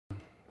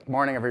Good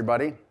morning,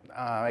 everybody.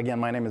 Again,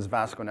 my name is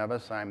Vasco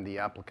Neves. I'm the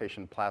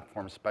application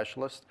platform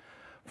specialist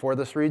for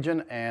this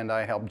region, and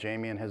I help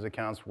Jamie in his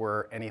accounts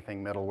where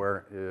anything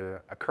middleware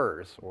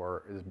occurs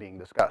or is being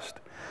discussed.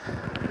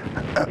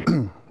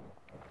 I'm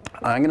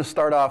going to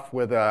start off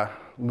with a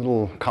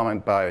little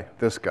comment by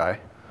this guy.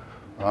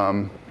 I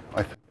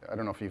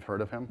don't know if you've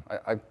heard of him.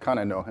 I kind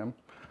of know him,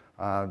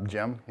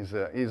 Jim.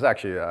 He's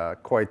actually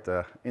quite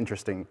an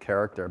interesting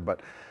character,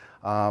 but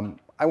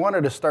I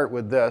wanted to start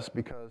with this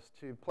because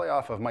to play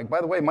off of Mike.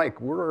 By the way, Mike,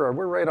 we're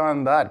right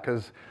on that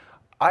because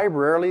I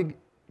rarely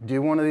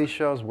do one of these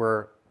shows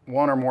where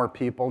one or more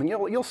people, and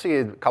you'll see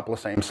a couple of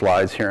same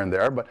slides here and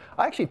there, but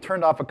I actually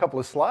turned off a couple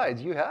of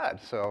slides you had.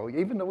 So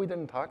even though we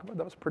didn't talk about it,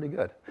 that was pretty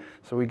good.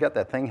 So we got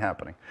that thing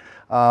happening.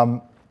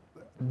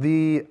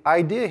 The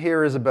idea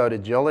here is about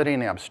agility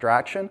and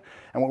abstraction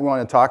and what we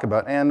want to talk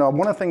about. And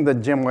one of the things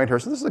that Jim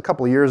Whitehurst, this is a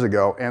couple of years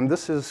ago, and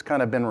this has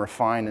kind of been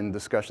refined in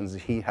discussions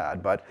that he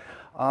had, but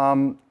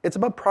it's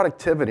about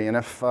productivity. And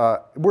if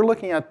we're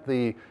looking at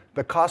the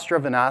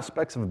cost-driven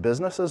aspects of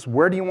businesses,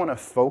 where do you want to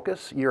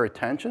focus your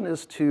attention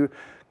is to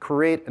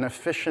create an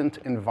efficient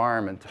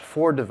environment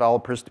for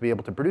developers to be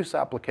able to produce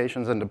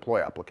applications and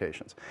deploy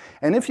applications.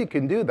 And if you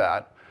can do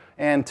that,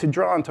 and to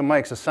draw onto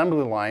Mike's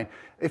assembly line,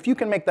 if you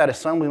can make that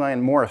assembly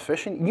line more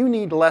efficient, you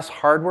need less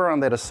hardware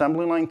on that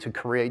assembly line to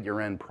create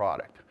your end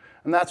product.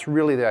 And that's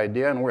really the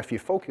idea, and where if you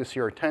focus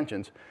your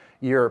attentions,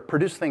 you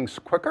produce things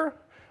quicker,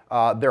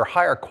 they're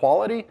higher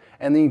quality,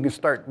 and then you can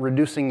start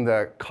reducing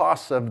the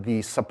costs of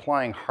the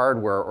supplying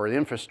hardware or the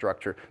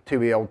infrastructure to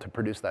be able to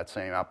produce that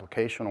same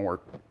application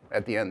or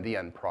at the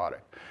end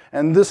product.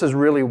 And this is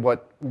really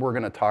what we're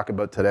going to talk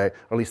about today,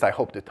 or at least I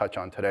hope to touch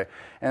on today.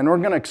 And we're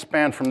going to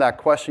expand from that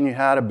question you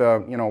had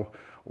about,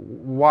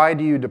 why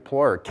do you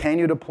deploy, or can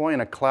you deploy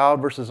in a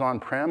cloud versus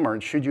on-prem, or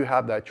should you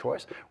have that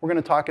choice? We're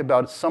going to talk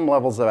about some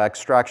levels of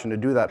abstraction to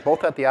do that,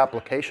 both at the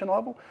application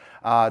level,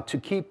 to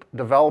keep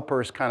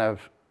developers kind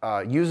of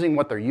using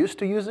what they're used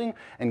to using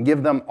and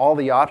give them all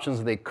the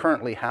options they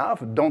currently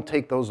have. Don't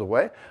take those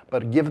away,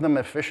 but give them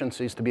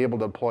efficiencies to be able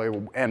to deploy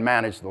and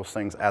manage those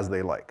things as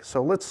they like.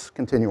 So let's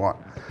continue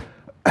on.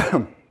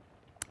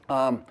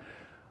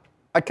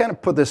 I kind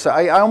of put this,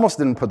 I almost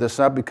didn't put this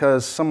up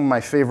because some of my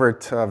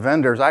favorite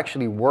vendors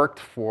actually worked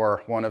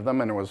for one of them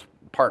and was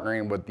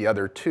partnering with the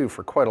other two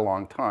for quite a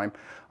long time.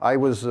 I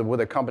was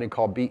with a company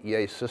called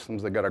BEA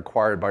Systems that got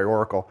acquired by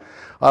Oracle.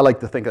 I like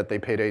to think that they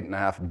paid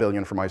 $8.5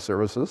 billion for my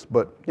services,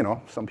 but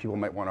some people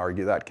might want to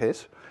argue that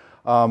case.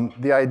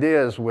 The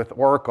idea is with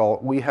Oracle,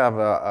 we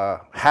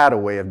have had a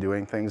way of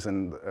doing things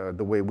and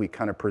the way we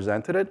kind of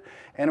presented it,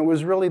 and it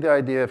was really the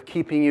idea of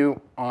keeping you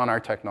on our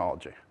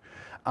technology.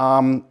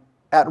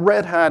 At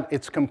Red Hat,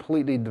 it's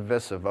completely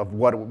divisive of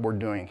what we're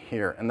doing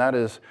here, and that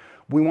is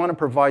we want to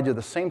provide you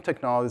the same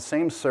technology, the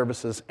same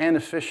services, and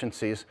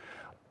efficiencies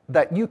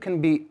that you can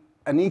be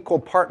an equal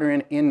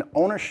partner in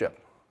ownership.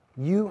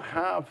 You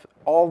have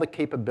all the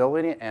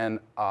capability and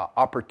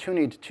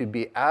opportunity to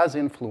be as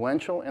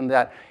influential in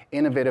that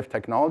innovative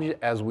technology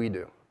as we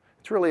do.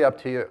 It's really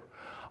up to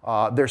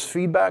you. There's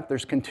feedback,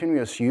 there's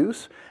continuous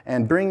use,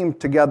 and bringing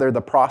together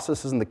the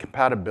processes and the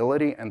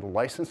compatibility and the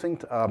licensing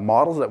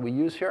models that we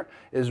use here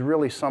is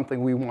really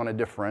something we want to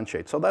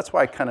differentiate. So that's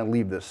why I kind of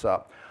leave this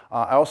up.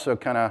 I also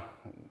kind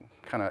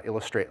of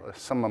illustrate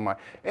some of my,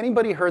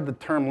 anybody heard the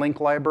term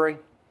link library?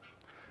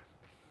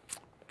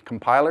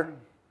 Compiler?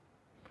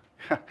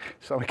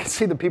 So I can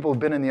see the people who've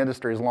been in the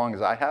industry as long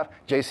as I have.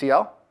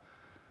 JCL?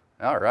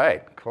 All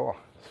right, cool.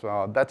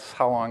 So that's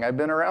how long I've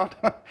been around.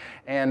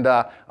 And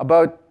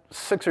about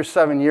 6 or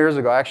 7 years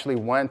ago, I actually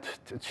went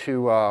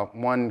to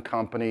one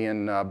company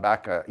in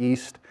back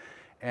east,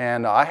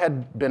 and I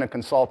had been a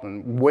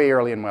consultant way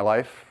early in my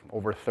life,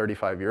 over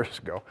 35 years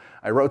ago.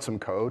 I wrote some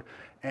code,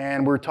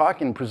 and we're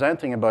talking,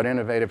 presenting about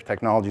innovative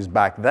technologies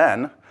back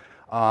then,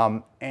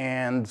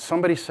 and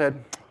somebody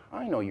said,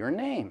 I know your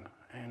name.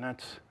 And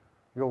that's,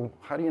 you go,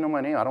 how do you know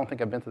my name? I don't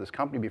think I've been to this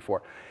company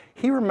before.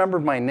 He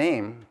remembered my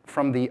name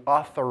from the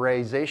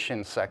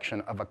authorization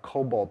section of a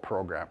COBOL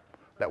program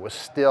that was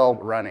still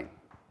running.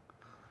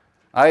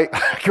 I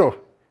go,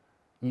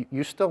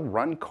 you still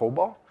run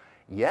COBOL?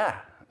 Yeah.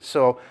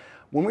 So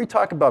when we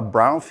talk about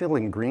brownfield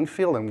and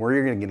greenfield and where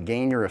you're going to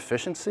gain your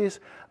efficiencies,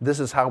 this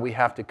is how we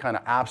have to kind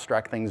of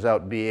abstract things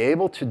out, be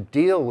able to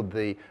deal with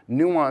the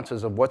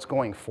nuances of what's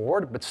going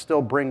forward, but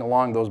still bring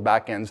along those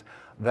backends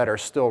that are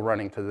still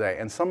running today.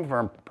 And some of them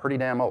are pretty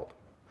damn old.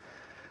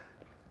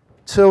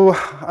 So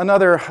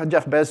another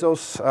Jeff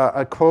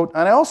Bezos quote,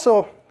 and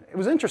it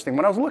was interesting,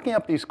 when I was looking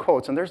up these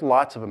quotes, and there's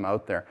lots of them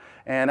out there,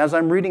 and as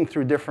I'm reading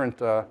through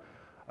different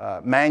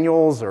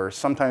manuals or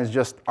sometimes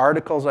just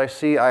articles I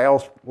see, I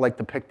always like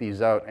to pick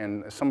these out,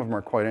 and some of them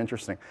are quite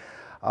interesting.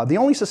 The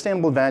only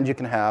sustainable advantage you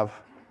can have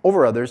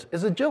over others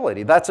is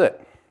agility. That's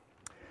it.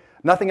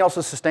 Nothing else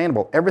is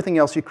sustainable. Everything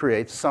else you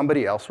create,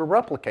 somebody else will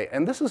replicate.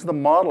 And this is the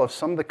model of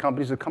some of the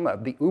companies that come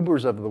out, the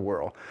Ubers of the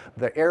world,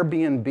 the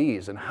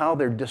Airbnbs, and how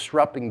they're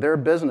disrupting their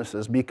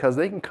businesses because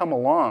they can come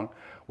along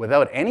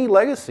without any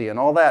legacy and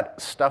all that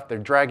stuff they're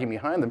dragging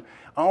behind them,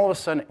 all of a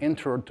sudden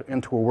enter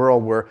into a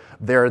world where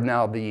they're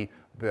now the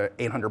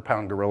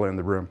 800-pound gorilla in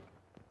the room.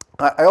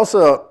 I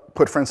also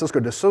put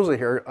Francisco de Souza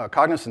here,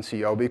 Cognizant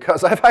CEO,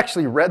 because I've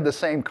actually read the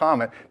same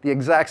comment, the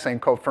exact same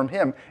quote from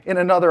him in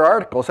another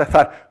article. So I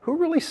thought, who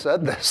really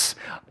said this?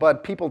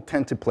 But people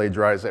tend to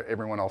plagiarize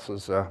everyone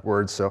else's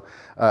words, so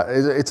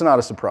it's not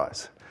a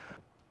surprise.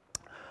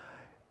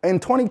 In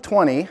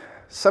 2020,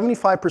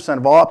 75%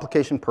 of all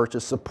application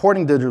purchases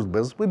supporting digital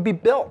business would be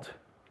built,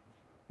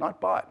 not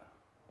bought.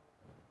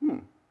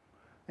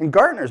 And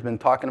Gartner's been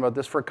talking about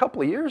this for a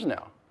couple of years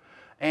now.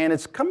 And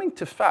it's coming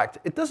to fact.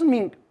 It doesn't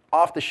mean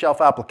off-the-shelf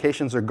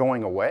applications are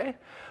going away.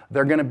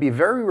 They're going to be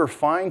very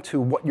refined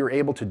to what you're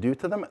able to do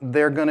to them.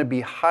 They're going to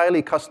be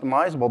highly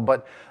customizable,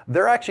 but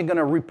they're actually going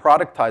to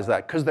reproductize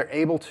that because they're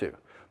able to.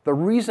 The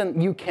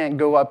reason you can't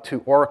go up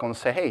to Oracle and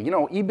say, hey, you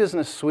know,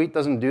 eBusiness Suite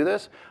doesn't do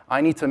this.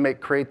 I need to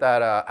create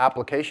that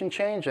application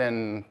change,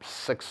 and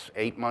 6,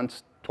 8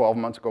 months, 12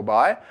 months go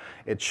by.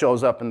 It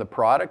shows up in the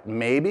product,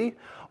 maybe.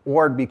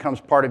 Or it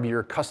becomes part of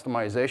your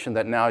customization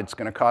that now it's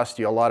going to cost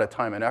you a lot of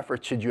time and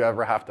effort should you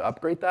ever have to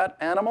upgrade that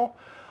animal.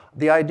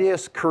 The idea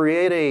is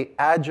create an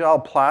agile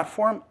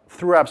platform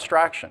through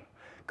abstraction,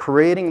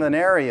 creating an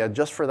area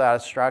just for that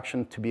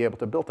abstraction to be able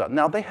to build out.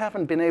 Now, they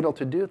haven't been able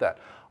to do that.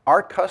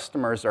 Our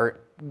customers are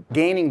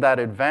gaining that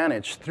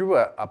advantage through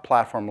a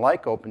platform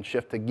like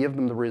OpenShift to give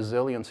them the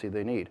resiliency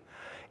they need.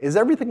 Is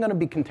everything going to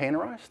be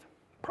containerized?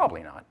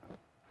 Probably not.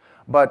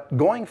 But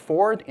going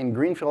forward in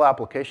greenfield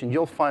application,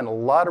 you'll find a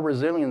lot of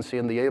resiliency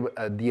in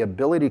the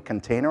ability to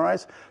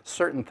containerize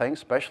certain things,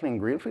 especially in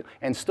greenfield,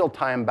 and still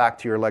tie them back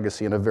to your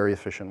legacy in a very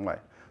efficient way.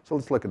 So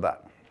let's look at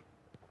that.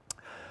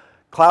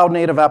 Cloud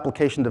native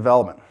application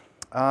development.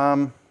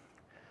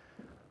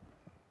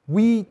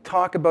 We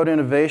talk about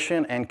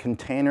innovation and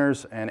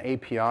containers and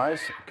APIs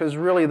because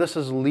really this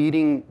is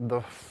leading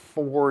the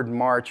forward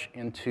march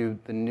into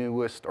the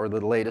newest or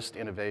the latest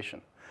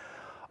innovation.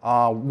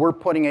 We're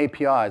putting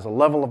APIs, a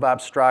level of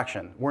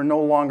abstraction. We're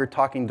no longer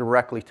talking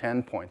directly to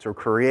endpoints. We're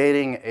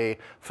creating a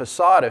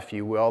facade, if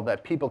you will,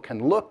 that people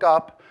can look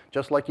up,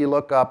 just like you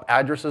look up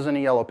addresses in a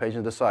yellow page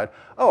and decide,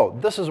 oh,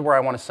 this is where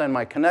I want to send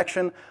my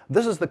connection.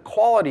 This is the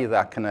quality of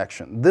that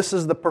connection. This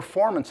is the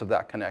performance of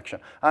that connection.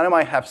 And I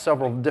might have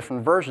several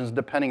different versions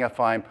depending if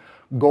I'm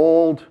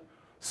gold,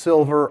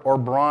 silver, or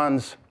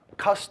bronze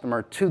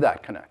customer to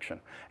that connection.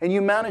 And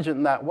you manage it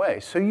in that way.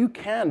 So you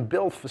can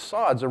build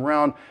facades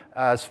around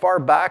as far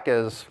back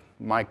as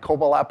my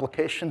COBOL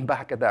application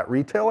back at that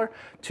retailer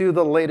to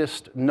the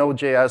latest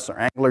Node.js or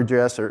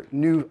AngularJS or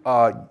new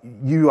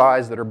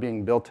UIs that are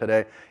being built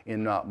today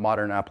in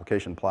modern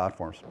application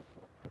platforms.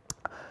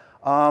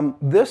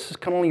 This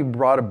can only be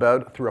brought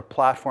about through a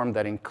platform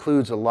that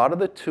includes a lot of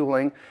the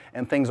tooling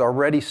and things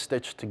already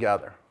stitched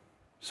together.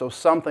 So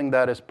something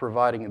that is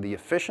providing the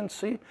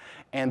efficiency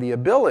and the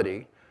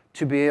ability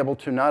to be able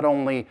to not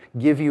only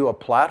give you a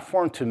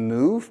platform to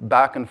move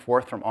back and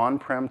forth from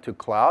on-prem to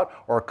cloud,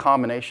 or a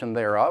combination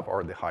thereof,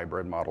 or the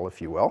hybrid model, if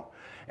you will,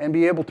 and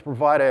be able to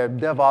provide a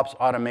DevOps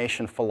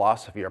automation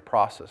philosophy or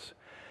process.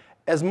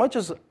 As much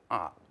as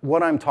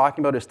what I'm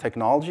talking about is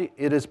technology,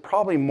 it is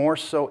probably more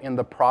so in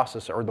the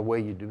process or the way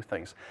you do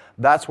things.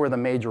 That's where the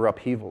major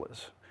upheaval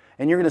is.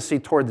 And you're going to see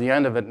toward the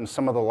end of it in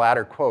some of the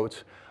latter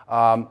quotes,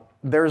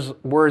 there's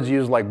words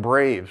used like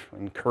brave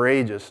and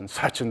courageous and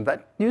such, and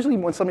that usually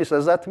when somebody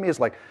says that to me, it's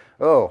like,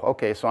 oh,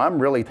 okay, so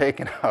I'm really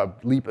taking a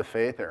leap of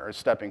faith there, or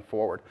stepping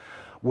forward.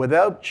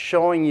 Without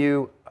showing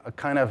you a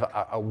kind of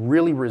a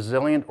really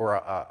resilient or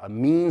a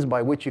means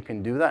by which you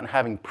can do that, and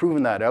having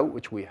proven that out,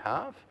 which we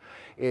have,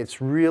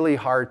 it's really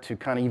hard to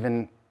kind of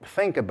even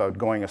think about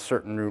going a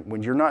certain route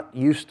when you're not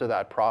used to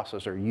that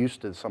process or used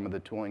to some of the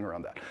tooling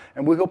around that.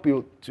 And we hope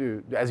you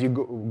to, as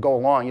you go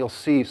along, you'll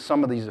see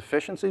some of these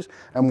efficiencies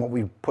and what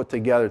we've put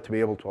together to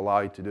be able to allow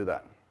you to do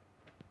that.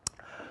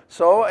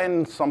 So,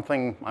 and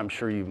something I'm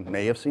sure you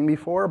may have seen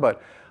before,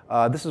 but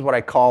this is what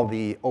I call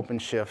the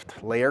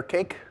OpenShift layer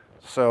cake.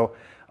 So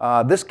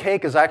this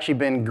cake has actually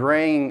been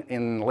graying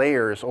in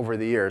layers over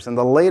the years, and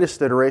the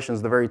latest iteration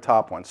is the very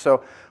top one.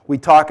 So we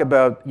talk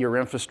about your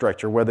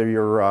infrastructure, whether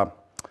you're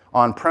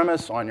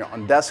on-premise,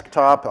 on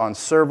desktop, on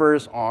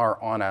servers,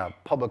 or on a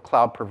public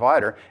cloud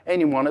provider,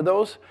 any one of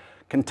those,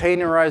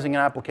 containerizing an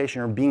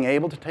application or being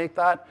able to take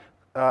that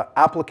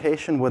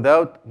application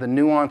without the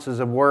nuances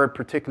of where it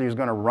particularly is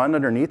going to run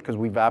underneath, because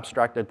we've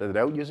abstracted it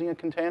out using a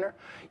container,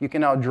 you can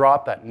now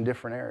drop that in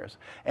different areas.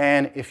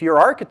 And if you're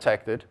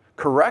architected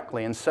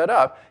correctly and set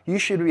up, you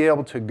should be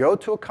able to go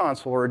to a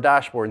console or a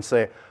dashboard and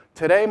say,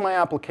 today my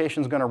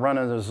application is going to run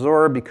in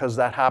Azure because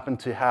that happened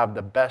to have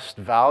the best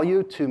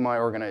value to my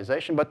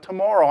organization, but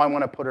tomorrow I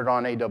want to put it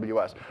on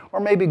AWS, or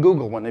maybe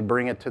Google when they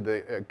bring it to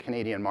the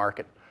Canadian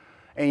market.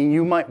 And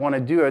you might want to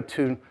do it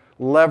to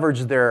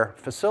leverage their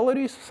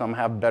facilities. Some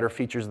have better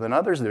features than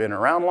others. They've been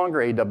around longer,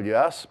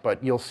 AWS,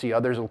 but you'll see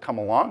others will come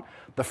along.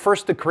 The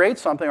first to create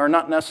something are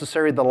not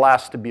necessarily the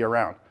last to be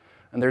around.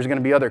 And there's going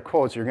to be other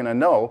quotes. You're going to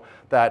know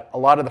that a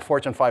lot of the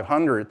Fortune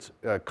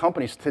 500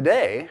 companies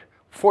today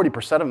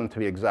 40% of them to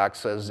be exact,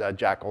 says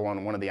Jack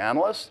Olin, one of the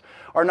analysts,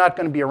 are not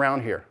going to be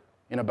around here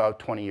in about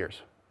 20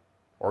 years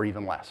or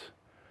even less.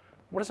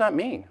 What does that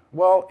mean?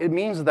 Well, it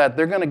means that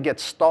they're going to get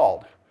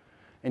stalled.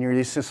 And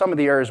you're seeing some of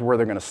the areas where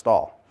they're going to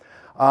stall.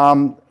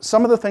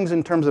 Some of the things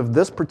in terms of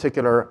this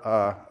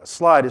particular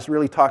slide is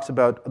really talks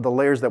about the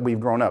layers that we've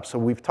grown up. So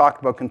we've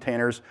talked about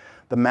containers,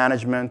 the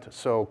management.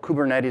 So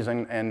Kubernetes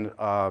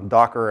and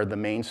Docker are the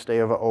mainstay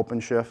of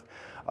OpenShift.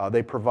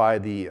 They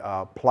provide the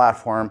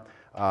platform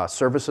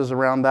services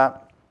around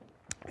that.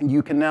 And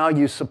you can now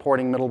use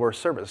supporting middleware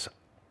service.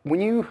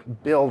 When you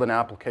build an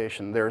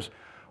application, there's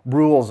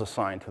rules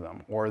assigned to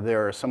them, or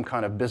there's some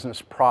kind of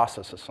business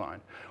process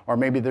assigned, or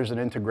maybe there's an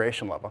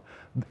integration level.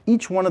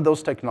 Each one of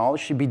those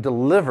technologies should be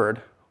delivered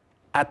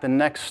at the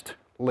next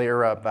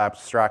layer of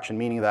abstraction,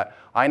 meaning that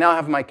I now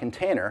have my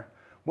container.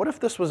 What if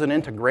this was an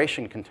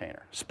integration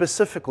container,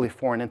 specifically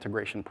for an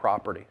integration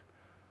property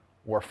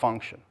or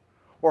function?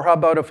 Or how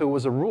about if it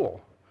was a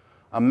rule,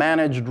 a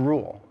managed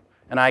rule,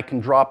 and I can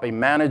drop a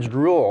managed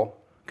rule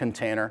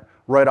container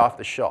right off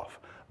the shelf?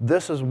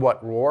 This is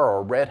what ROAR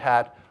or Red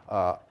Hat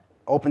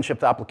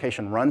OpenShift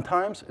application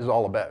runtimes is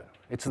all about.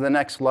 It's the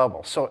next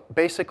level. So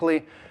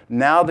basically,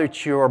 now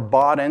that you're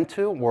bought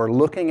into or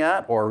looking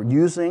at or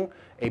using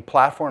a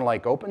platform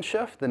like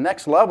OpenShift, the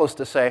next level is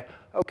to say,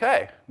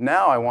 okay,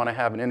 now I want to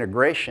have an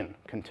integration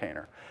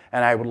container.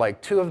 And I would like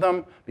 2 of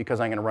them because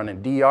I'm going to run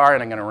in DR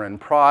and I'm going to run in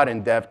prod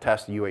and dev,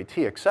 test,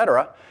 UAT, et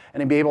cetera,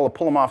 and be able to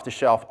pull them off the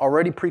shelf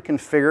already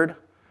pre-configured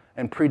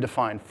and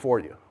predefined for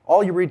you.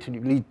 All you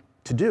need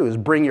to do is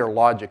bring your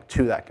logic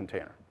to that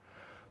container.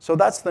 So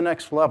that's the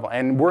next level,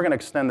 and we're going to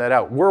extend that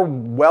out. We're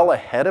well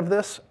ahead of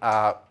this,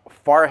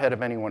 far ahead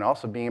of anyone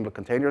else of being able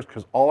to containerize,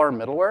 because all our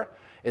middleware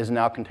is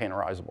now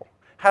containerizable.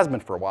 Has been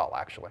for a while,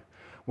 actually.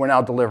 We're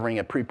now delivering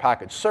a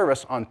prepackaged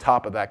service on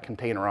top of that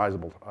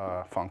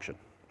containerizable function.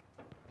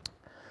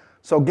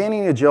 So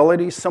gaining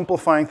agility,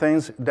 simplifying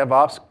things,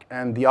 DevOps,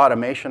 and the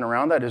automation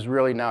around that is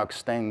really now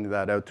extending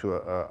that out to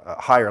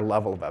a higher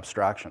level of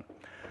abstraction.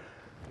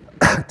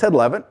 Ted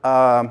Levitt,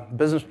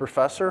 business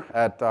professor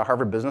at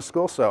Harvard Business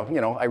School. So,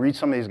 I read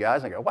some of these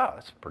guys and I go, wow,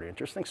 that's pretty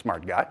interesting,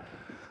 smart guy.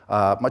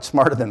 Much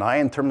smarter than I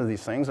in terms of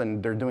these things,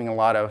 and they're doing a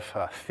lot of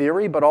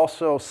theory, but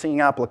also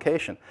seeing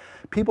application.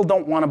 People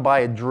don't want to buy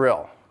a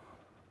drill.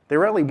 They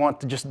really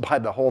want to just buy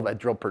the hole that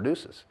drill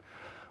produces.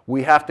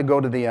 We have to go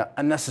to the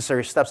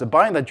unnecessary steps of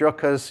buying that drill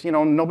because,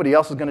 nobody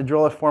else is going to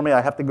drill it for me.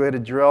 I have to go get a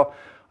drill.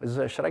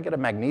 Should I get a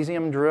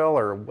magnesium drill,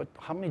 or what?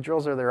 How many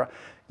drills are there?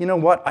 You know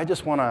what? I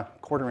just want a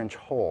 1/4-inch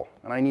hole,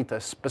 and I need to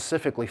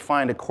specifically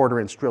find a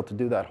 1/4-inch drill to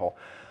do that hole.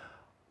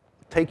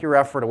 Take your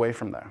effort away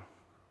from there.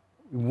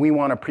 We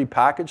want to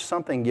prepackage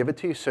something, give it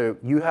to you, so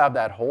you have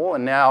that hole,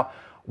 and now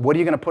what are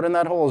you going to put in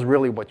that hole is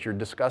really what you're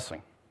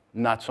discussing,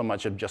 not so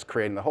much of just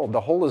creating the hole.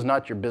 The hole is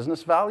not your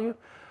business value.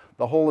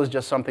 The hole is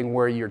just something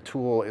where your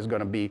tool is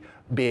going to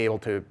be able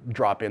to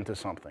drop into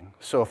something.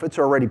 So if it's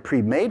already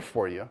pre-made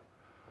for you,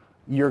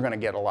 you're going to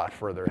get a lot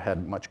further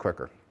ahead much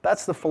quicker.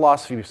 That's the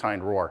philosophy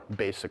behind ROAR,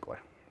 basically.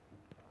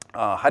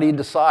 How do you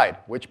decide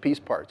which piece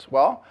parts?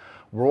 Well,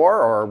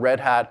 ROAR, or Red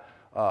Hat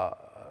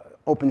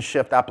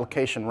OpenShift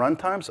application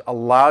runtimes,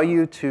 allow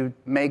you to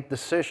make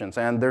decisions.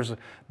 And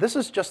this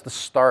is just the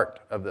start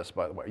of this,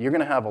 by the way. You're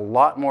going to have a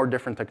lot more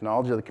different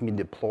technology that can be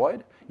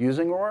deployed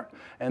using ROAR,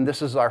 and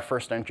this is our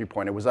first entry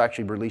point. It was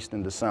actually released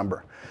in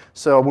December.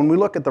 So when we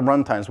look at the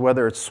runtimes,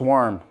 whether it's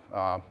Swarm,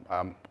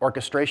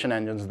 orchestration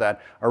engines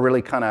that are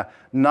really kind of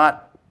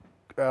not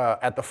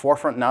at the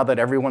forefront now that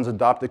everyone's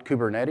adopted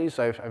Kubernetes.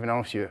 I don't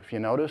know if you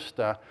noticed.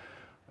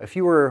 If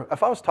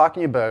I was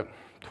talking about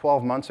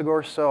 12 months ago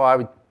or so, I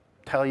would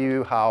tell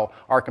you how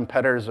our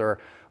competitors are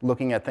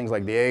looking at things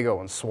like Diego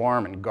and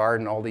Swarm and Guard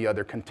and all the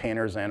other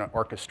containers and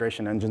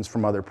orchestration engines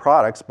from other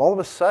products. But all of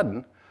a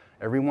sudden,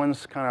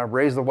 everyone's kind of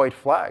raised the white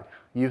flag.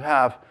 You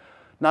have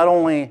not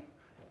only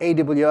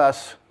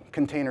AWS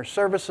container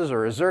services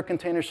or Azure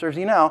container services,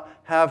 you now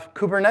have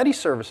Kubernetes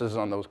services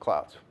on those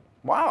clouds.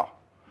 Wow.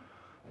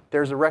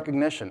 There's a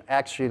recognition.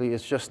 Actually,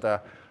 it's just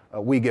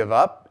we give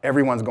up.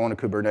 Everyone's going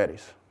to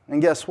Kubernetes.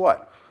 And guess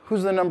what?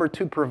 Who's the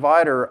 #2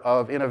 provider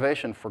of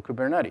innovation for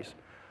Kubernetes?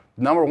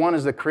 #1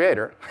 is the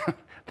creator.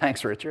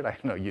 Thanks, Richard. I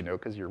know you know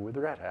because you're with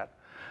Red Hat.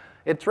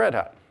 It's Red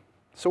Hat.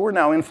 So we're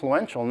now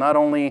influential, not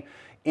only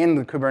in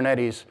the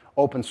Kubernetes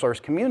open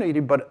source community,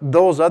 but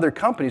those other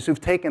companies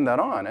who've taken that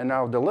on and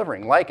now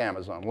delivering, like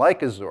Amazon,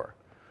 like Azure,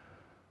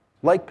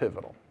 like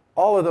Pivotal.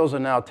 All of those are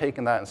now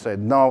taking that and said,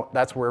 no,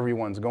 that's where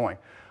everyone's going.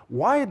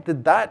 Why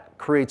did that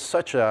create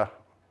such a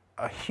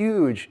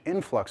huge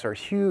influx or a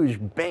huge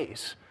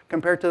base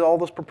compared to all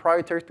those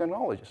proprietary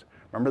technologies?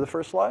 Remember the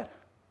first slide?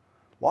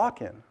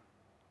 Lock-in.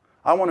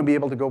 I want to be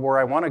able to go where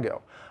I want to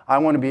go. I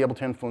want to be able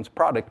to influence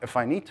product if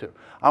I need to.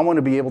 I want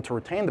to be able to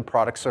retain the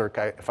product so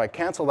if I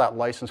cancel that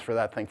license for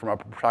that thing from a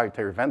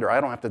proprietary vendor,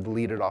 I don't have to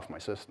delete it off my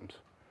systems.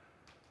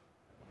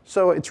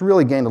 So it's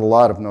really gained a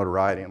lot of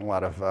notoriety and a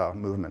lot of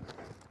movement.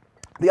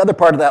 The other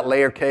part of that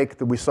layer cake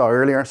that we saw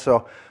earlier,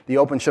 so the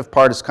OpenShift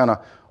part is kind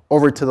of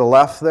over to the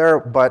left there,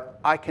 but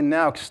I can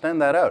now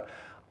extend that out.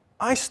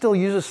 I still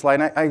use this slide,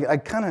 and I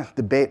kind of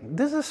debate,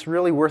 is this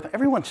really worth it?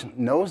 Everyone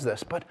knows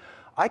this, but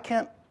I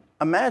can't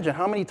imagine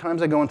how many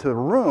times I go into a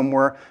room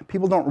where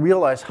people don't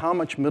realize how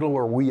much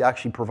middleware we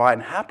actually provide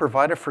and have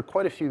provided for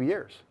quite a few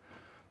years.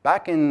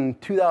 Back in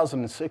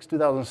 2006,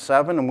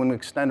 2007, and when we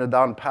extended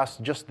down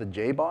past just the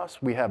JBoss,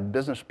 we have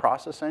business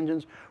process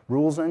engines,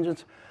 rules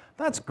engines.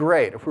 That's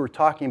great if we were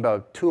talking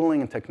about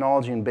tooling and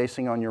technology and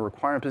basing on your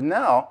requirements. But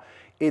now,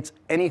 it's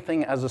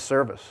anything as a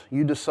service.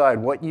 You decide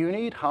what you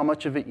need, how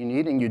much of it you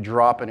need, and you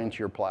drop it into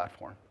your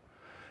platform.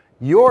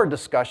 Your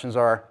discussions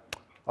are,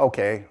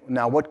 okay,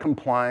 now what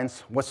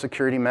compliance, what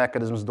security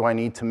mechanisms do I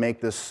need to make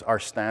this our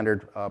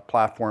standard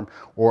platform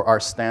or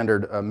our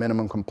standard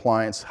minimum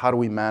compliance? How do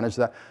we manage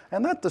that?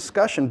 And that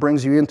discussion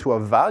brings you into a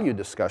value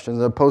discussion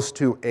as opposed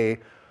to a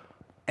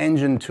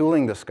engine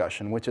tooling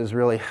discussion, which is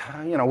really,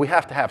 we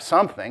have to have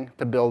something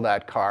to build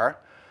that car.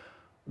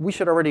 We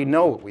should already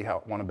know what we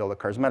want to build a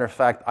car. As a matter of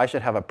fact, I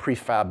should have a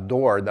prefab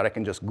door that I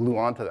can just glue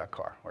onto that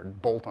car or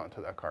bolt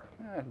onto that car.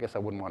 I guess I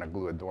wouldn't want to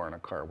glue a door in a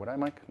car, would I,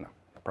 Mike? No,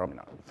 probably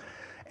not.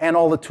 And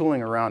all the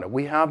tooling around it.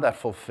 We have that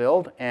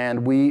fulfilled,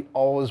 and we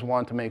always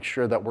want to make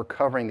sure that we're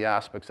covering the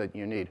aspects that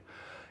you need.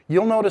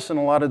 You'll notice in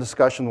a lot of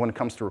discussions when it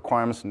comes to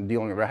requirements and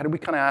dealing with it, how do we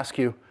kind of ask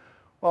you,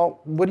 well,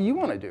 what do you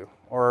want to do?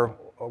 Or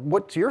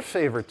what's your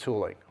favorite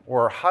tooling?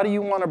 Or how do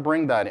you want to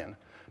bring that in?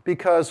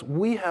 Because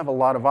we have a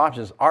lot of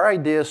options. Our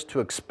idea is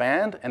to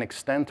expand and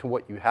extend to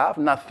what you have,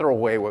 not throw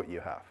away what you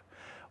have.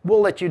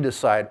 We'll let you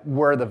decide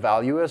where the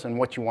value is and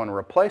what you want to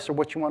replace or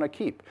what you want to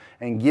keep,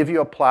 and give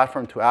you a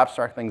platform to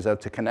abstract things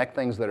out, to connect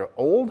things that are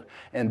old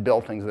and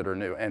build things that are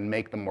new and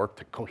make them work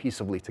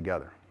cohesively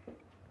together.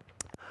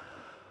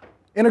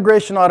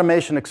 Integration,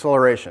 automation,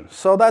 acceleration.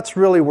 So that's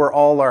really where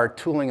all our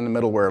tooling in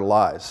the middleware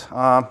lies.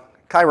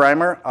 Kai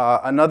Reimer,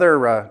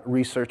 another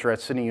researcher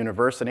at Sydney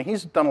University,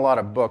 he's done a lot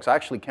of books. I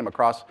actually came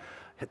across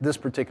this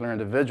particular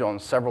individual in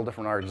several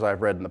different articles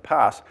I've read in the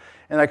past,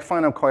 and I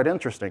find them quite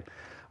interesting.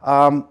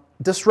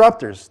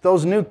 Disruptors,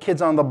 those new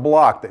kids on the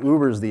block, the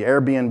Ubers, the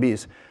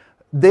Airbnbs,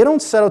 they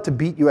don't set out to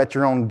beat you at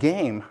your own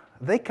game.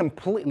 They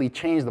completely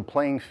change the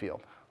playing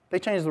field. They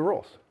change the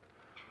rules.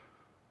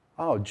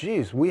 Oh,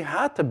 geez, we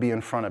had to be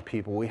in front of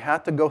people. We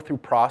had to go through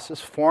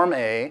process form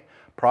A,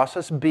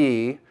 process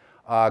B,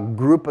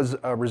 group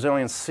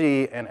resilience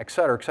C, and et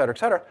cetera, et cetera, et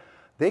cetera.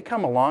 They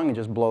come along and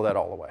just blow that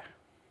all away.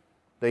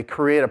 They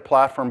create a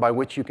platform by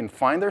which you can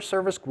find their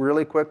service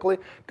really quickly,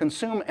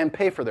 consume and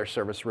pay for their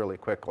service really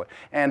quickly,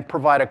 and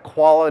provide a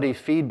quality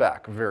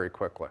feedback very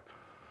quickly.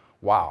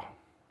 Wow.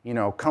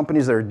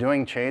 Companies that are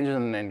doing changes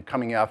and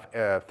coming up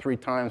 3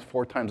 times,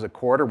 4 times a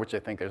quarter, which I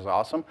think is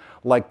awesome,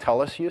 like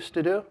TELUS used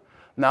to do,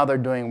 now they're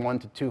doing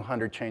 100 to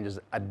 200 changes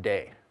a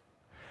day.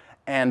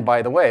 And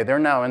by the way, they're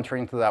now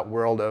entering into that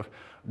world of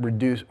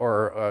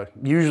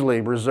usually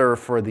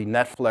reserved for the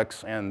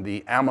Netflix and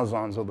the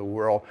Amazons of the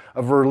world,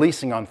 of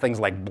releasing on things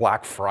like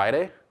Black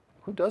Friday.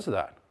 Who does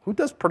that? Who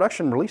does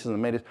production releases and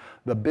made it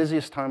the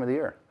busiest time of the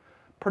year?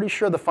 Pretty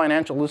sure the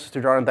financial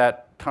institutions are at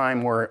that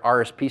time where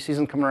RSP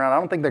season coming around. I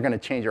don't think they're going to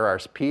change their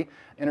RSP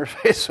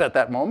interface at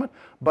that moment,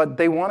 but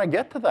they want to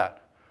get to that.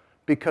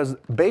 Because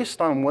based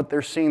on what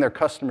they're seeing their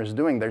customers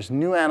doing, there's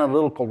new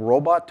analytical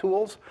robot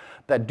tools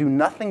that do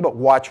nothing but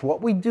watch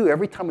what we do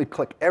every time we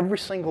click every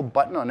single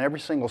button on every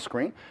single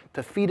screen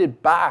to feed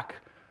it back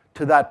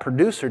to that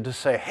producer to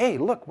say, hey,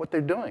 look what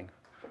they're doing,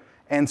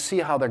 and see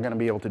how they're going to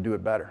be able to do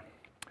it better.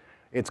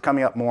 It's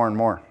coming up more and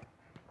more.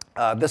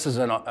 This is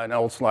an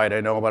old slide,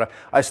 I know, but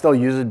I still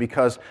use it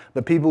because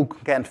the people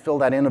who can fill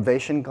that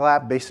innovation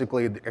gap,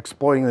 basically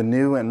exploiting the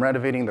new and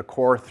renovating the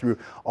core through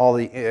all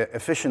the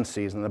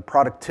efficiencies and the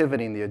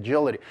productivity and the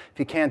agility. If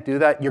you can't do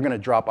that, you're going to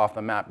drop off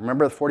the map.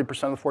 Remember the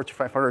 40% of the Fortune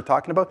 500 are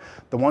talking about?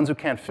 The ones who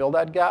can't fill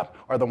that gap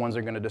are the ones that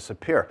are going to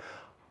disappear.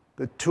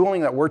 The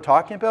tooling that we're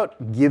talking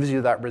about gives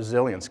you that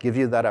resilience, gives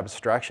you that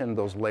abstraction,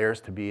 those layers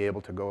to be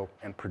able to go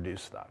and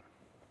produce that.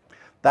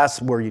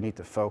 That's where you need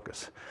to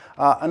focus.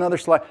 Another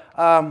slide.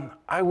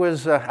 I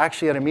was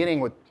actually at a meeting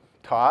with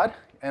Todd,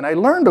 and I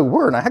learned a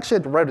word. And I actually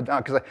had to write it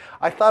down because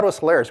I thought it was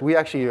hilarious. We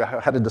actually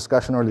had a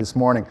discussion earlier this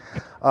morning.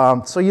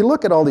 So you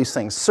look at all these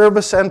things.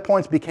 Service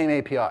endpoints became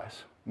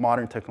APIs,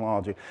 modern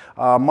technology.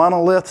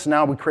 Monoliths,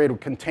 now we create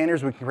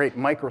containers. We can create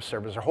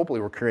microservices, or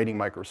hopefully we're creating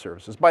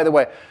microservices. By the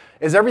way,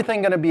 is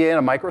everything going to be in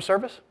a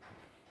microservice?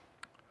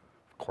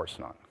 Of course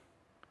not.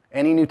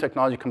 Any new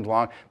technology comes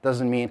along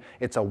doesn't mean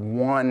it's a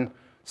one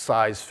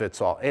size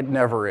fits all. It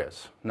never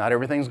is. Not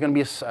everything's going to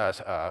be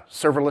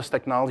serverless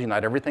technology.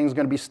 Not everything's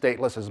going to be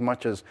stateless as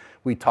much as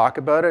we talk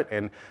about it,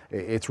 and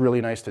it's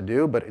really nice to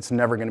do, but it's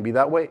never going to be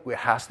that way. It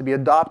has to be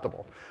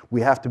adoptable.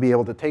 We have to be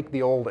able to take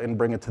the old and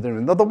bring it to the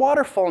new. Now, the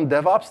waterfall in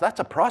DevOps, that's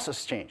a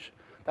process change.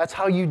 That's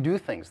how you do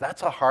things.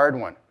 That's a hard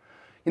one.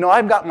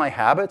 I've got my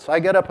habits. I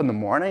get up in the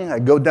morning. I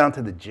go down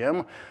to the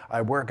gym.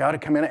 I work out. I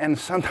come in, and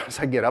sometimes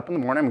I get up in the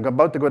morning. I'm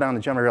about to go down to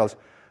the gym. I realize,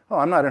 oh,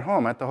 I'm not at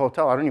home, at the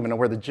hotel. I don't even know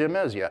where the gym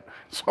is yet.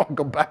 So I'll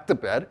go back to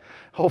bed.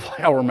 Hopefully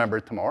I'll remember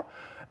it tomorrow.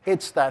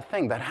 It's that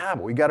thing, that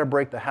habit. We got to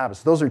break the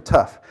habits. Those are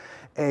tough.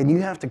 and you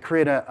have to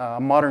create a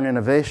modern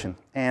innovation.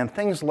 And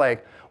things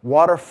like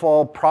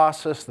waterfall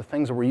process, the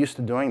things that we're used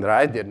to doing that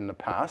I did in the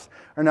past,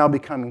 are now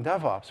becoming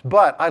DevOps.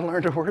 But I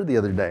learned a word the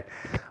other day.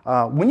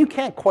 When you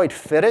can't quite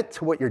fit it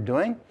to what you're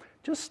doing,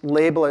 just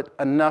label it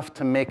enough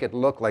to make it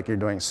look like you're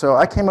doing. So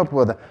I came up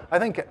with, I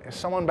think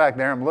someone back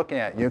there, I'm looking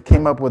at you,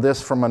 came up with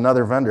this from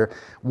another vendor,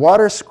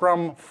 water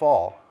scrum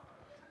fall.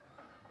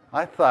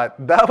 I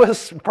thought that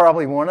was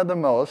probably one of the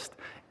most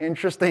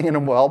interesting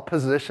and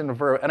well-positioned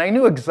verb, and I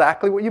knew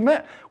exactly what you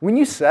meant. When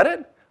you said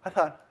it, I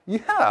thought,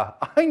 yeah,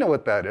 I know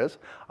what that is.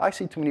 I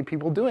see too many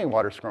people doing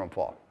water scrum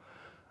fall.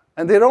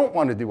 And they don't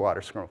want to do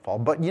water scrum fall,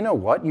 but you know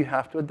what? You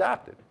have to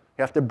adapt it.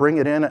 You have to bring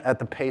it in at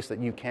the pace that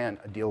you can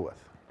deal with.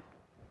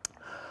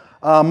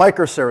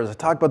 Microservices, I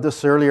talked about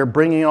this earlier,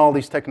 bringing all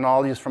these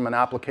technologies from an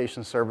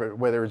application server,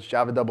 whether it's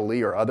Java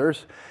EE or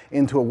others,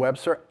 into a web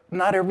server.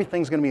 Not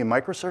everything's going to be a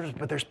microservice,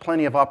 but there's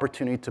plenty of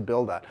opportunity to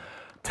build that.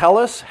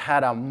 TELUS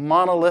had a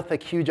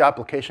monolithic, huge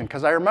application,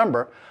 because I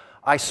remember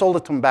I sold it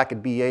to them back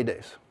at BA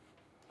days.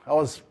 That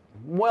was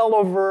well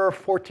over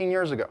 14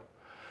 years ago.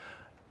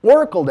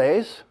 Oracle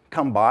days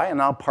come by, and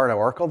now part of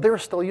Oracle, they were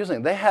still using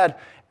it. They had,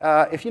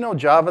 if you know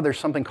Java, there's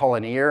something called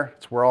an ear.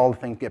 It's where all the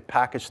things get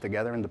packaged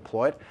together and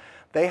deployed.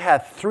 They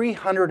had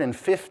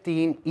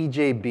 315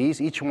 EJBs,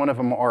 each one of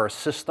them are a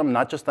system,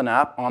 not just an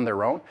app on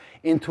their own,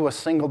 into a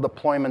single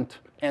deployment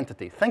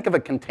entity. Think of a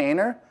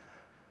container,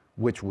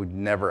 which would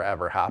never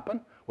ever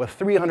happen, with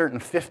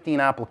 315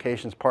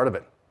 applications part of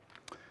it.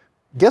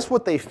 Guess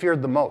what they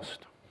feared the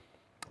most?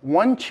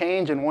 One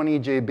change in one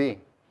EJB.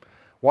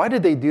 Why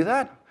did they do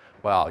that?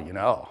 Well, you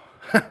know,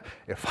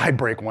 if I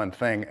break one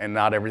thing and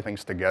not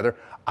everything's together,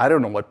 I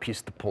don't know what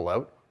piece to pull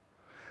out.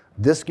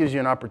 This gives you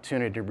an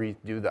opportunity to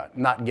redo that,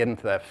 not get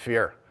into that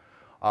fear.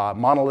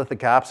 Monolithic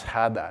apps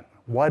had that.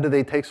 Why do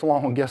they take so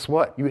long? Well, guess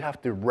what? You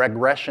have to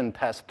regression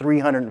test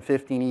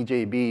 315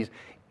 EJBs,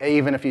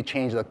 even if you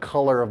change the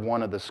color of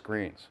one of the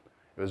screens.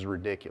 It was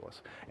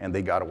ridiculous, and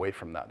they got away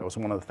from that. That was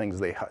one of the things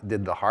they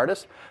did the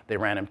hardest. They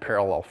ran in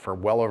parallel for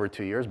well over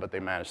 2 years, but they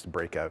managed to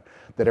break out.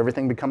 Did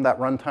everything become that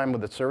runtime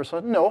with the service?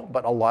 No,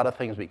 but a lot of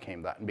things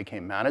became that and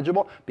became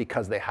manageable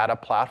because they had a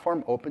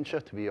platform,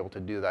 OpenShift, to be able to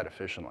do that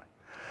efficiently.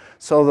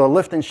 So the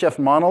lift and shift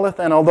monolith,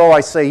 and although I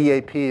say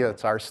EAP,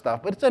 it's our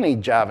stuff, but it's any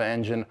Java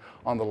engine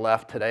on the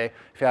left today.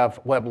 If you have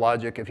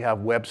WebLogic, if you have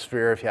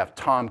WebSphere, if you have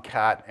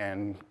Tomcat,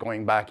 and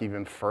going back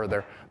even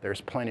further,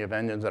 there's plenty of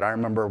engines that I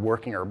remember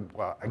working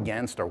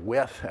against or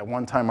with at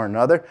one time or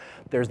another.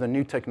 There's the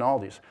new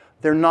technologies.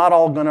 They're not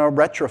all going to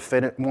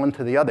retrofit it one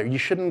to the other. You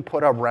shouldn't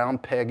put a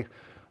round peg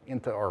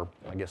into, or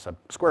I guess a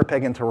square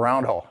peg into a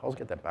round hole. I always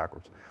get that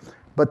backwards.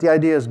 But the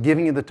idea is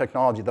giving you the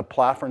technology, the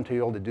platform to be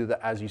able to do that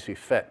as you see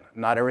fit.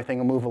 Not everything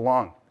will move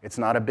along. It's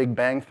not a big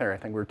bang theory. I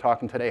think we were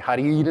talking today, how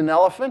do you eat an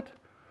elephant?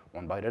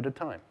 One bite at a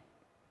time.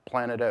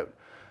 Plan it out.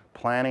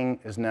 Planning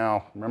is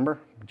now, remember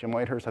Jim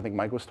Whitehurst, I think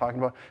Mike was talking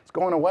about, it's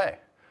going away.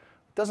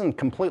 It doesn't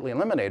completely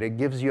eliminate it. It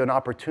gives you an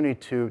opportunity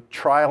to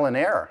trial and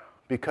error,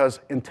 because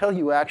until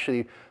you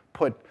actually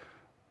put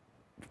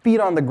feet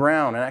on the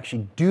ground and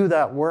actually do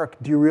that work,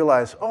 do you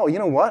realize, oh, you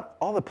know what?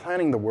 All the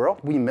planning in the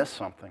world, we missed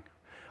something.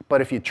 But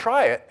if you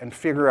try it and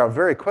figure out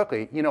very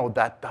quickly, you know,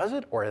 that does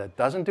it or that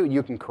doesn't do it,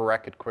 you can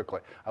correct it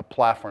quickly. A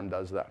platform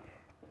does that.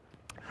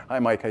 Hi,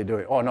 Mike, how you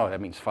doing? Oh, no, that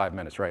means 5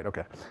 minutes, right?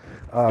 Okay.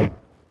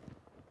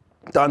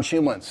 Don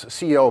Schumlins,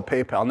 CEO of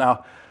PayPal.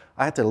 Now,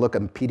 I had to look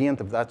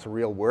impedient if that's a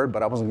real word,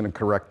 but I wasn't going to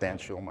correct Dan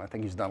Schulman. I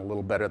think he's done a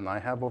little better than I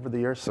have over the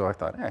years, so I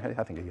thought,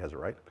 I think he has it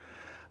right.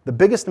 The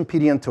biggest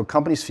impedient to a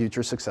company's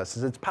future success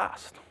is its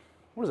past.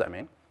 What does that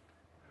mean?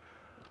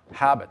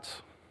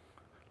 Habits,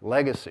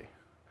 legacy.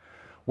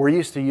 We're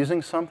used to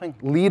using something.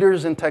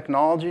 Leaders in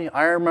technology.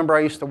 I remember I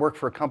used to work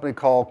for a company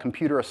called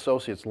Computer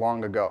Associates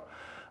long ago.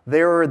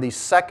 They were the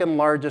second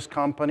largest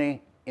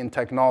company in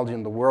technology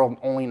in the world,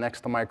 only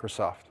next to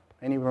Microsoft.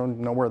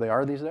 Anyone know where they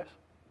are these days?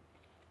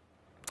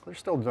 They're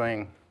still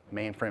doing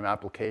mainframe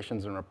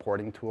applications and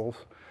reporting tools.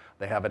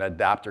 They have an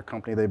adapter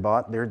company they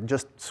bought. They're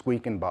just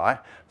squeaking by,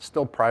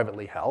 still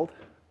privately held.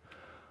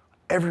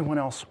 Everyone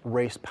else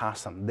raced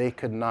past them. They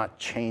could not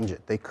change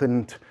it. They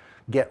couldn't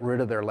get rid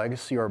of their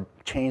legacy or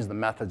change the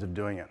methods of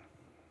doing it.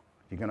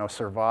 If you're going to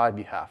survive,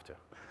 you have to.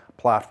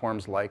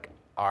 Platforms like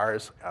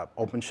ours,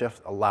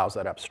 OpenShift, allows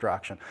that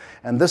abstraction.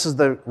 And this is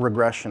the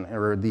regression,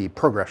 or the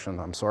progression,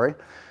 I'm sorry.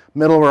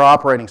 Middleware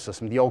operating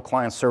system, the old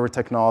client-server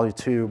technology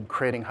to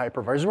creating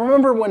hypervisors.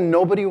 Remember when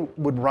nobody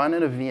would run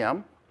in a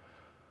VM?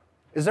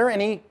 Is there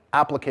any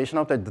application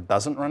out there that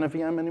doesn't run a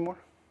VM anymore?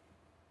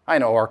 I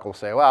know Oracle will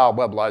say, well,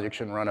 WebLogic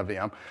shouldn't run a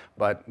VM,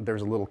 but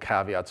there's a little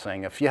caveat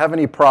saying if you have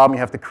any problem, you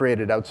have to create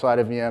it outside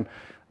of VM.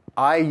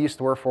 I used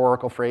to work for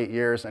Oracle for 8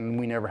 years, and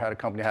we never had a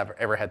company that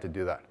ever had to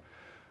do that.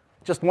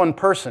 Just one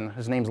person,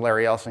 his name's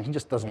Larry Ellison, he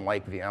just doesn't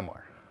like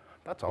VMware.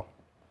 That's all.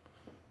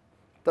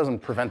 Doesn't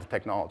prevent the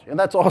technology. And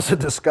that's also a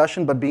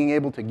discussion, but being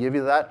able to give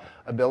you that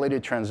ability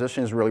to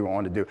transition is really what I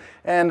want to do.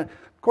 And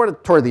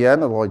toward the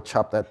end, although I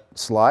chopped that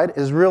slide,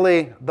 is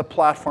really the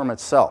platform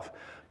itself.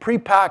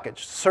 Prepackaged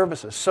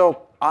services.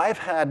 So I've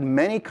had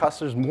many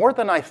customers, more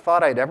than I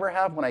thought I'd ever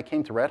have when I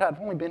came to Red Hat.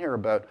 I've only been here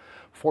about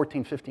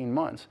 14, 15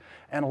 months.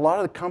 And a lot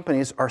of the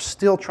companies are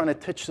still trying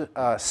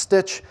to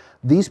stitch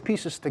these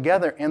pieces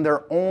together in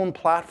their own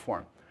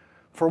platform.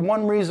 For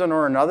one reason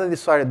or another, they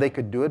decided they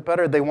could do it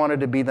better. They wanted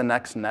to be the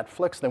next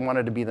Netflix. They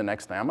wanted to be the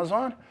next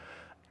Amazon.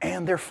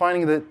 And they're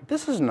finding that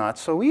this is not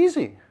so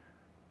easy.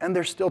 And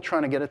they're still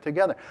trying to get it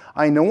together.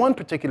 I know one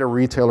particular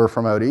retailer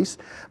from out east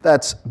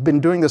that's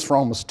been doing this for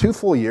almost 2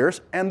 full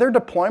years, and their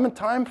deployment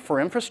time for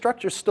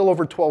infrastructure is still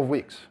over 12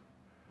 weeks.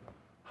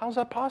 How's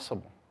that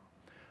possible?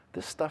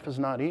 This stuff is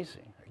not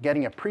easy.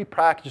 Getting a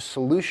prepackaged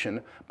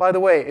solution, by the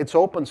way, it's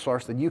open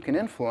source that you can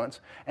influence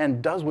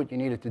and does what you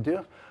need it to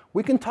do.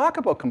 We can talk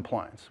about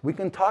compliance. We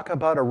can talk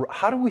about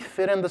how do we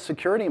fit in the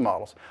security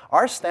models.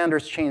 Our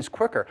standards change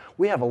quicker.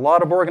 We have a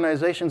lot of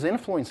organizations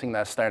influencing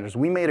that standards.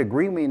 We may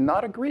agree, we may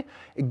not agree.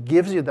 It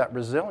gives you that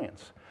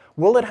resilience.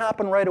 Will it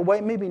happen right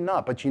away? Maybe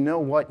not, but you know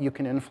what? You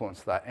can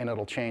influence that, and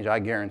it'll change, I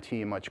guarantee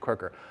you, much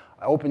quicker.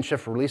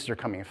 OpenShift releases are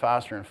coming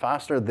faster and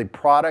faster. The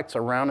products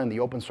around in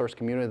the open source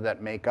community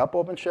that make up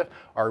OpenShift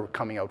are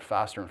coming out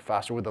faster and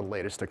faster with the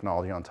latest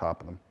technology on top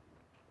of them.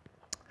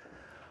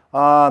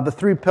 The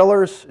 3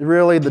 pillars,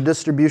 really, the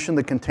distribution,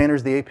 the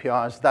containers, the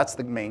APIs, that's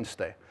the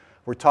mainstay.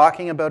 We're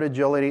talking about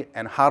agility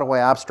and how do I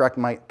abstract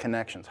my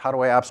connections? How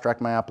do I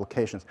abstract my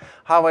applications?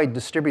 How do I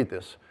distribute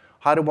this?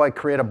 How do I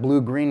create a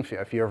blue-green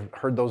field? If you've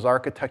heard those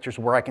architectures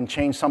where I can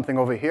change something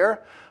over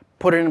here,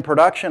 put it in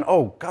production,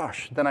 oh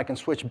gosh, then I can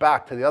switch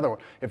back to the other one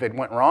if it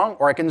went wrong,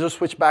 or I can just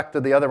switch back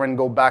to the other one and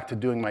go back to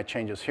doing my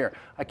changes here.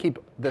 I keep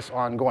this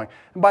ongoing.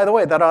 And by the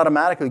way, that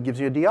automatically gives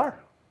you a DR.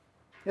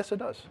 Yes, it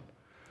does.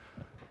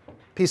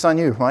 Peace on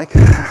you, Mike.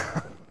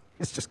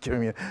 He's just kidding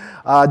me.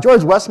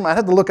 George Westerman, I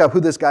had to look up who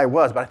this guy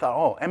was, but I thought,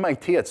 oh,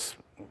 MIT, it's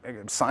a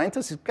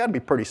scientist? He's got to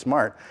be pretty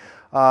smart.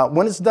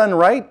 When it's done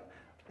right,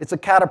 it's a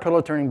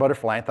caterpillar turning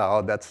butterfly. I thought,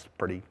 oh, that's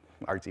pretty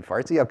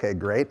artsy-fartsy. OK,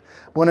 great.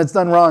 When it's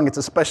done wrong, it's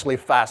especially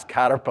fast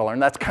caterpillar,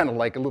 and that's kind of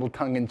like a little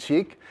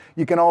tongue-in-cheek.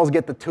 You can always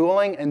get the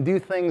tooling and do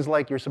things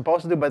like you're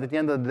supposed to do, but at the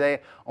end of the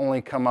day,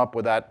 only come up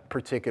with that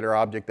particular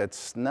object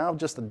that's now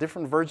just a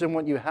different version of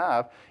what you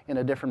have in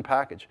a different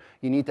package.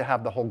 You need to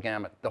have the whole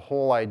gamut. The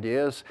whole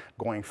idea is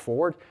going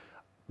forward,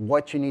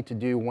 what you need to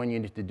do, when you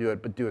need to do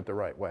it, but do it the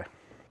right way.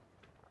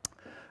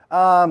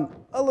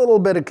 A little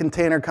bit of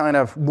container kind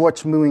of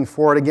what's moving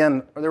forward.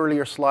 Again, the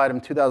earlier slide in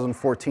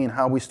 2014,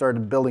 how we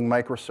started building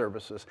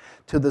microservices.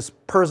 To this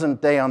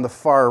present day on the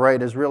far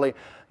right is really,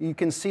 you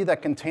can see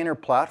that container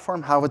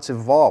platform, how it's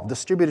evolved.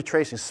 Distributed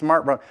tracing,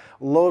 smart run,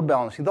 load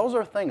balancing. Those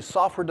are things,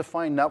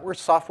 software-defined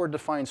networks,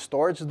 software-defined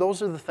storage.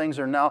 Those are the things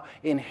that are now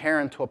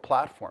inherent to a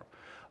platform.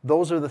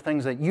 Those are the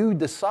things that you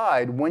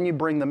decide when you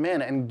bring them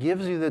in and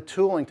gives you the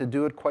tooling to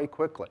do it quite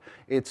quickly.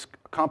 It's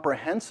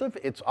comprehensive,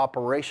 it's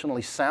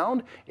operationally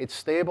sound, it's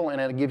stable,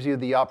 and it gives you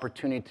the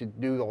opportunity to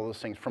do all those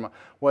things. From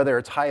whether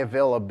it's high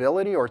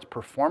availability or it's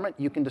performant,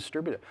 you can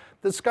distribute it.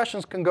 The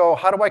discussions can go,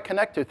 how do I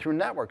connect it through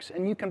networks?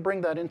 And you can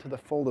bring that into the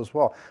fold as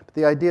well. But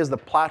the idea is the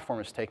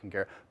platform is taken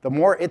care of. The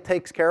more it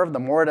takes care of, the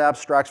more it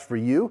abstracts for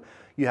you.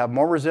 You have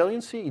more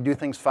resiliency, you do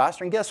things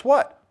faster, and guess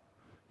what?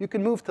 You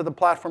can move to the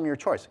platform of your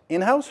choice.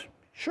 In-house?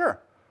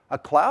 Sure. A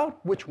cloud?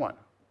 Which one?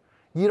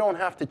 You don't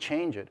have to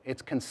change it.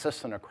 It's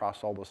consistent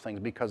across all those things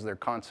because they're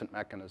constant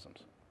mechanisms.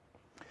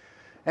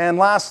 And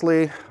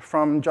lastly,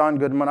 from John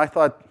Goodman, I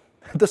thought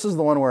this is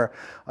the one where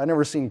I've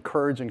never seen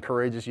courage and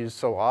courageous used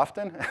so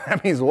often.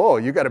 That means, whoa,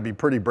 you got to be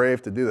pretty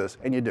brave to do this,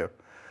 and you do.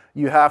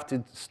 You have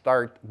to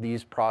start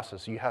these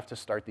processes. You have to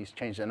start these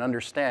changes and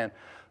understand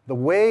the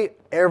way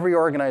every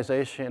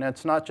organization, and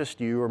it's not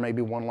just you or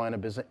maybe one line of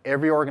business,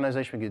 every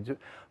organization can do,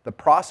 the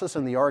process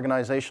and the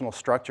organizational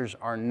structures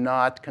are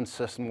not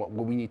consistent with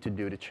what we need to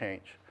do to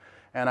change.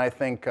 And I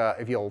think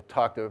if you'll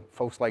talk to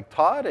folks like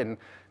Todd, and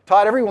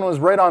Todd, everyone was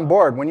right on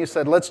board. When you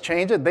said, let's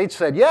change it, they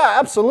said, yeah,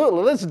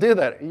 absolutely, let's do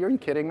that. Are you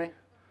kidding me?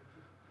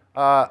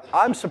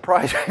 I'm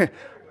surprised.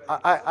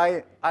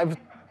 I've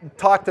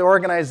talked to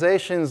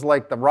organizations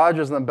like the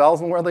Rogers and the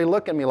Bells, and where they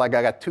look at me like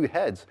I got 2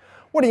 heads.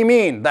 What do you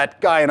mean that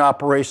guy in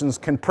operations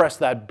can press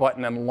that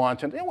button and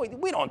launch it?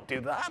 We don't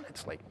do that.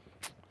 It's like,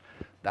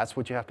 that's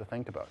what you have to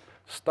think about.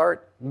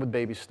 Start with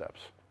baby steps.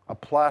 A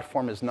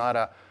platform is not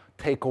a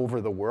take over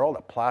the world.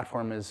 A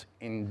platform is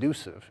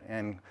inducive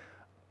and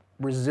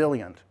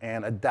resilient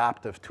and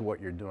adaptive to what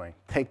you're doing.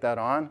 Take that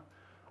on,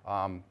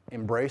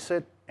 embrace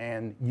it,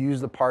 and use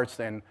the parts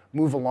and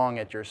move along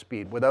at your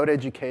speed. Without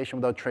education,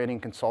 without training,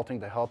 consulting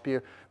to help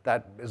you,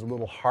 that is a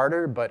little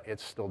harder, but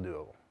it's still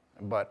doable.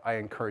 But I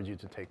encourage you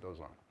to take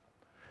those on.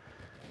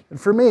 And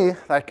for me,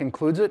 that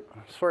concludes it.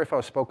 Sorry if I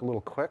spoke a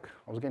little quick.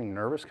 I was getting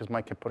nervous because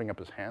Mike kept putting up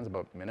his hands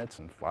about minutes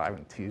and 5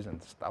 and 2s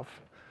and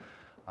stuff.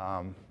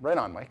 Right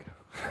on, Mike.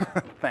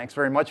 Thanks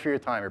very much for your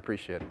time. I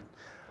appreciate it.